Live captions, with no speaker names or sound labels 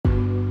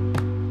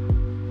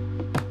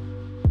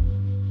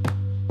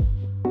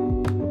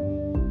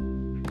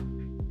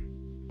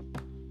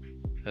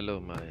Hello,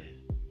 my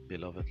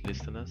beloved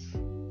listeners.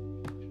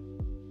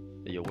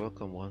 You're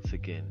welcome once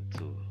again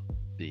to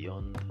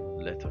Beyond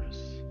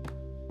Letters.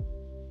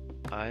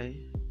 I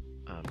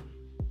am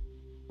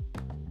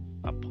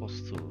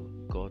Apostle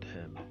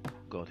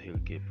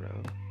Godhill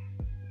Gabriel,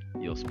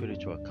 your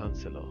spiritual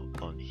counselor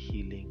on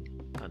healing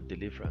and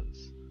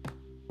deliverance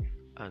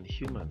and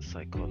human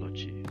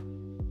psychology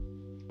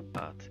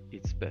at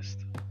its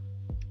best.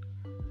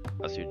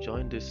 As you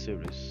join this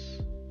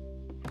series,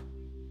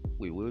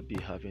 we will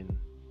be having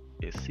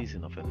a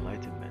season of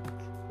enlightenment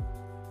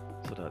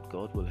so that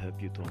God will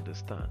help you to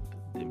understand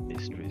the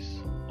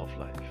mysteries of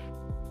life.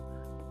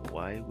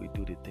 Why we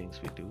do the things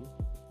we do,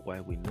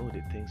 why we know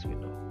the things we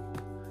know,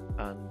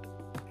 and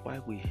why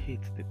we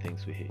hate the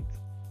things we hate.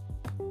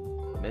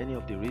 Many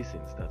of the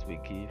reasons that we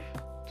give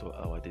to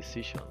our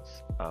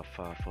decisions are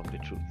far from the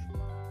truth.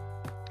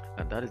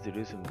 And that is the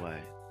reason why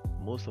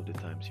most of the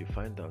times you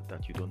find out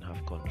that you don't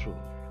have control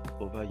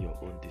over your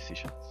own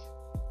decisions.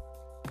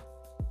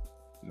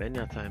 Many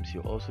a times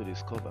you also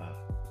discover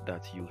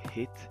that you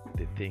hate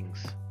the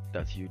things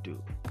that you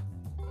do.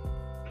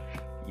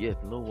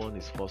 Yet no one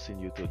is forcing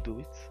you to do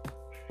it,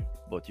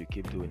 but you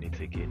keep doing it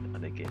again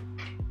and again.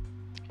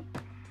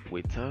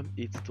 We term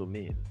it to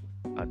mean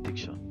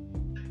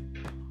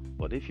addiction.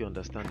 But if you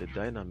understand the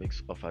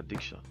dynamics of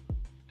addiction,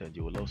 then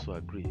you will also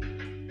agree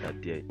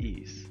that there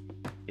is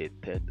a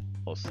third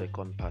or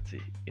second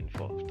party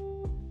involved.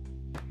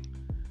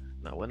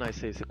 Now, when I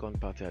say second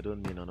party, I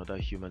don't mean another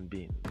human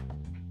being.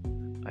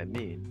 I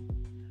mean,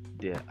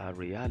 there are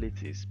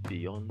realities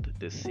beyond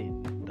the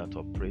sin that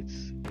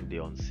operates in the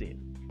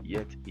unseen,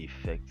 yet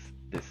affects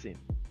the sin.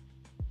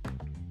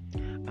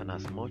 And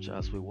as much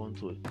as we want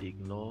to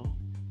ignore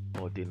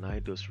or deny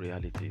those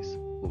realities,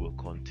 we will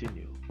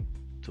continue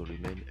to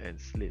remain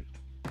enslaved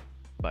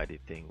by the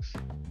things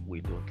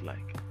we don't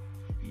like.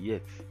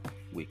 Yet,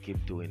 we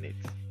keep doing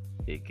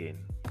it again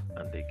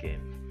and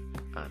again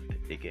and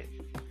again.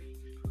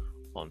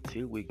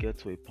 Until we get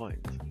to a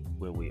point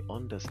where we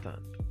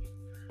understand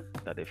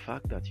that the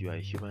fact that you are a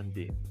human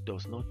being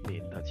does not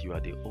mean that you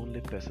are the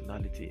only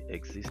personality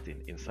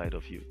existing inside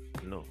of you.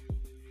 No.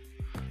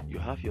 You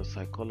have your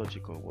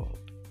psychological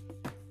world.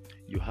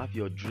 You have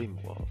your dream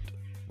world.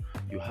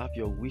 You have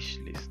your wish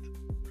list.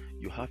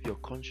 You have your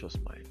conscious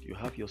mind. You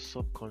have your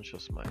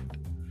subconscious mind.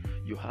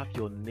 You have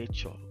your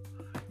nature.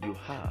 You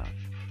have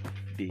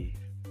the,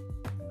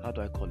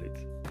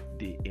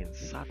 the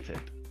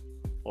inserted,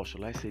 or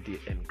shall I say the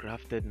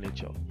engrafted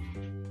nature.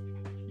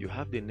 You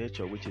have the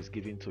nature which is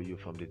given to you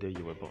from the day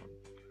you were born,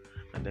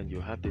 and then you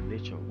have the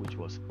nature which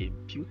was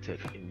imputed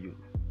in you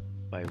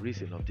by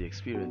reason of the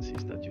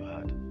experiences that you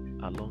had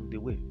along the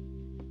way.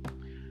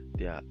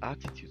 There are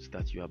attitudes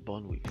that you are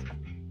born with.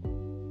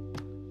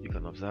 You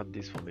can observe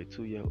this from a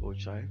 2-year-old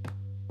child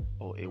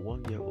or a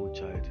 1-year-old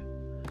child,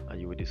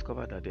 and you will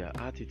discover that there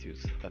are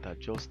attitudes that are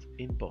just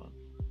inborn.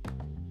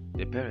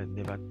 The parent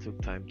never took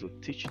time to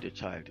teach the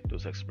child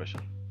those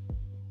expressions,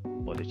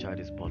 but the child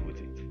is born with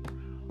it.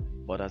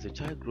 But as the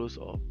child grows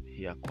up,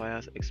 he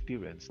acquires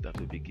experience that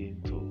will begin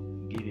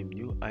to give him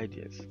new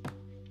ideas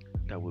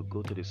that will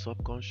go to the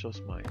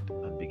subconscious mind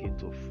and begin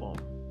to form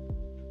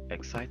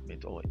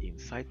excitement or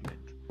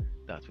incitement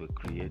that will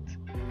create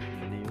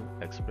new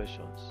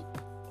expressions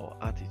or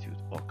attitude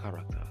or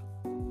character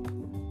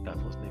that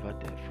was never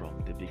there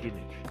from the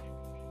beginning.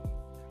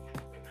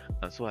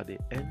 And so at the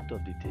end of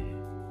the day,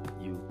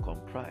 you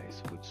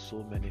comprise with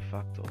so many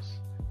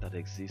factors that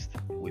exist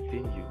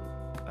within you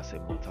as a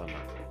mortal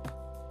man.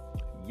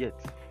 Yet,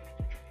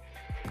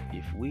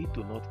 if we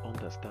do not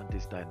understand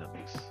these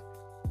dynamics,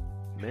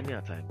 many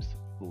a times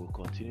we will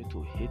continue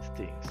to hate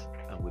things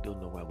and we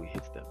don't know why we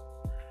hate them.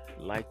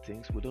 Like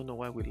things, we don't know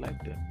why we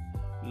like them.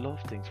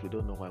 Love things, we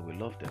don't know why we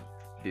love them.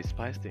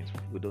 Despise things,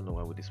 we don't know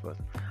why we despise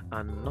them.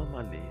 And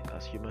normally,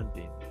 as human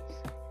beings,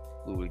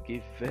 we will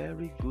give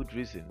very good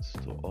reasons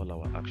to all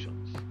our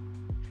actions.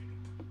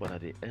 But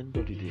at the end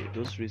of the day,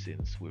 those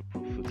reasons will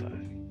prove futile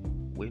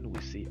when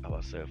we see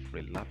ourselves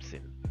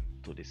relapsing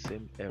to the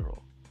same error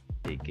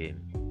again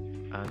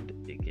and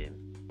again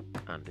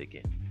and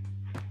again.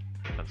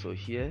 And so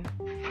here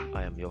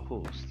I am your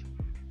host,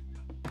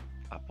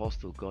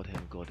 Apostle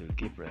Godhill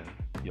Gabriel,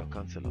 your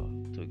counselor,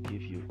 to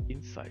give you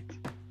insight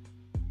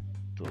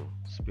to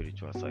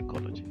spiritual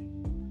psychology.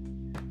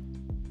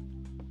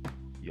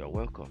 You are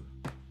welcome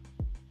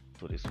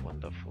to this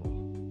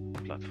wonderful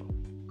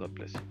platform. God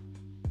bless you.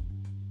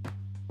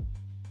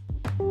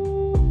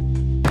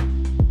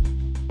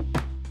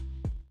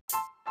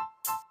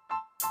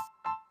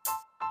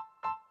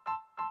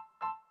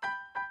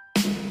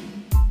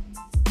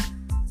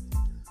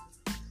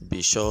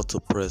 Be sure to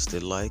press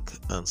the like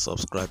and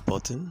subscribe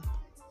button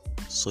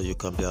so you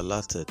can be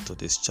alerted to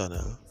this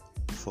channel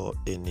for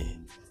any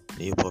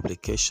new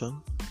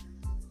publication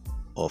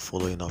or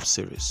following up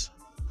series.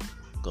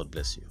 God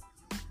bless you.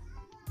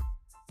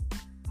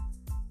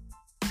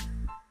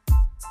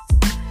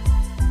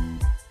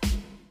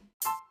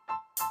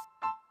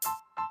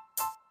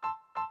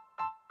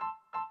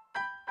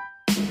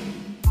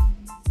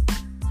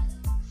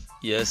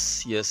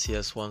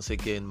 Yes. Once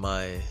again,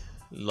 my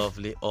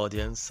Lovely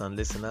audience and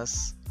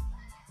listeners,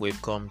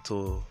 we've come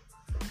to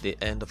the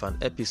end of an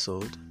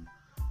episode.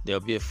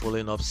 There'll be a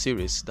following up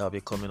series that'll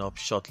be coming up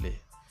shortly.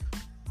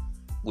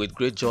 With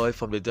great joy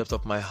from the depth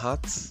of my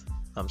heart,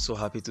 I'm so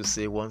happy to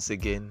say once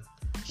again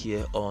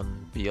here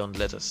on Beyond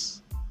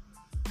Letters.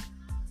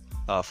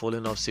 Our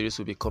following up series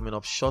will be coming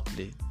up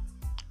shortly.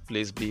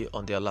 Please be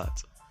on the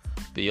alert.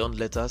 Beyond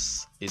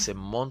Letters is a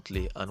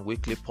monthly and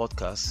weekly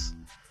podcast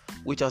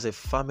which has a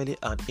family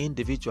and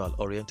individual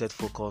oriented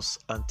focus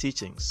and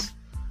teachings.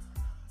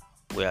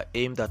 We are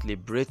aimed at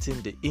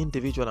liberating the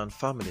individual and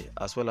family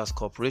as well as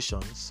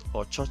corporations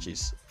or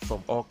churches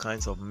from all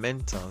kinds of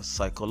mental,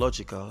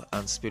 psychological,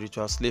 and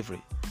spiritual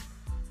slavery.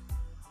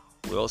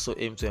 We also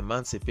aim to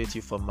emancipate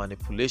you from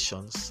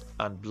manipulations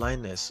and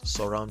blindness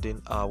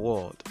surrounding our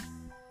world.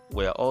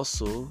 We are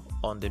also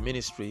on the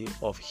ministry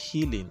of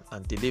healing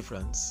and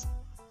deliverance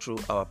through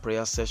our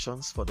prayer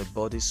sessions for the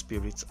body,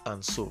 spirit,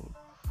 and soul,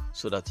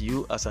 so that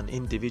you as an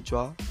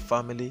individual,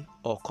 family,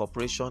 or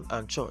corporation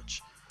and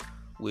church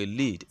will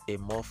lead a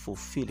more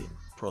fulfilling,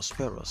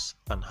 prosperous,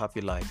 and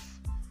happy life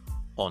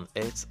on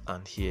earth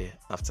and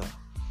hereafter.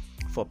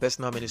 For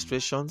personal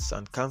administrations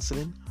and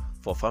counseling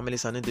for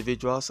families and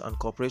individuals and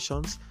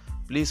corporations,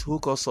 please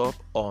hook us up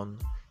on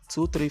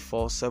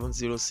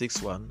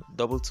 234-7061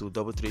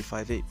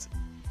 223358.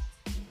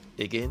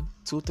 Again,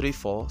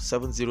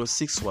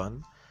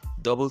 234-7061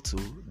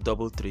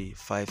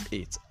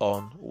 223358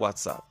 on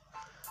WhatsApp.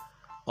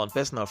 On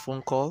personal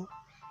phone call,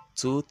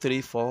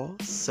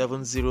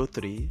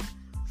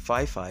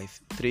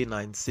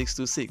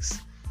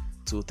 234-703-5539626,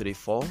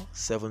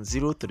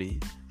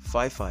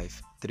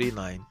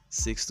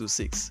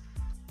 234-703-5539626.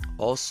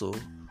 Also,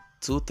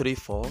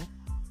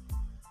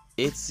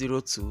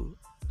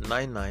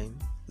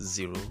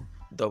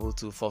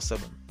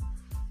 234-802-990-2247,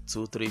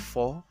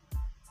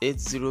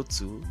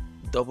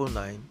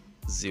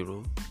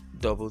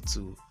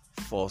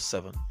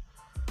 234-802-990-2247.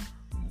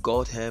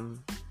 Godhem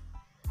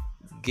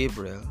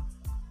Gabriel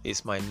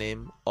is my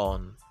name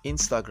on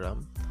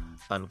Instagram,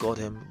 and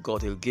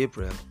Godhill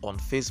Gabriel on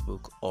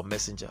Facebook or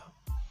Messenger.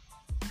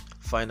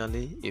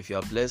 Finally, if you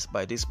are blessed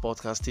by these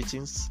podcast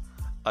teachings,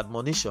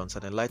 admonitions,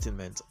 and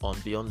enlightenment on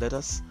Beyond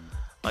Letters,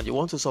 and you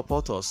want to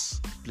support us,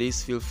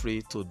 please feel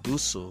free to do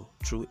so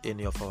through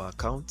any of our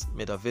accounts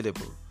made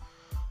available.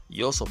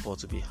 Your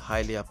support will be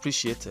highly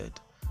appreciated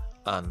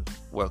and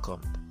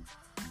welcomed.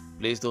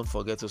 Please don't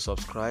forget to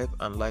subscribe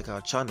and like our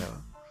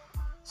channel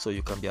so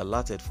you can be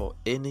alerted for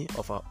any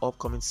of our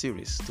upcoming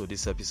series to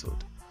this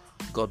episode.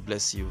 God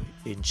bless you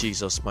in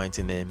Jesus'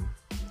 mighty name.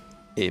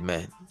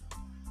 Amen.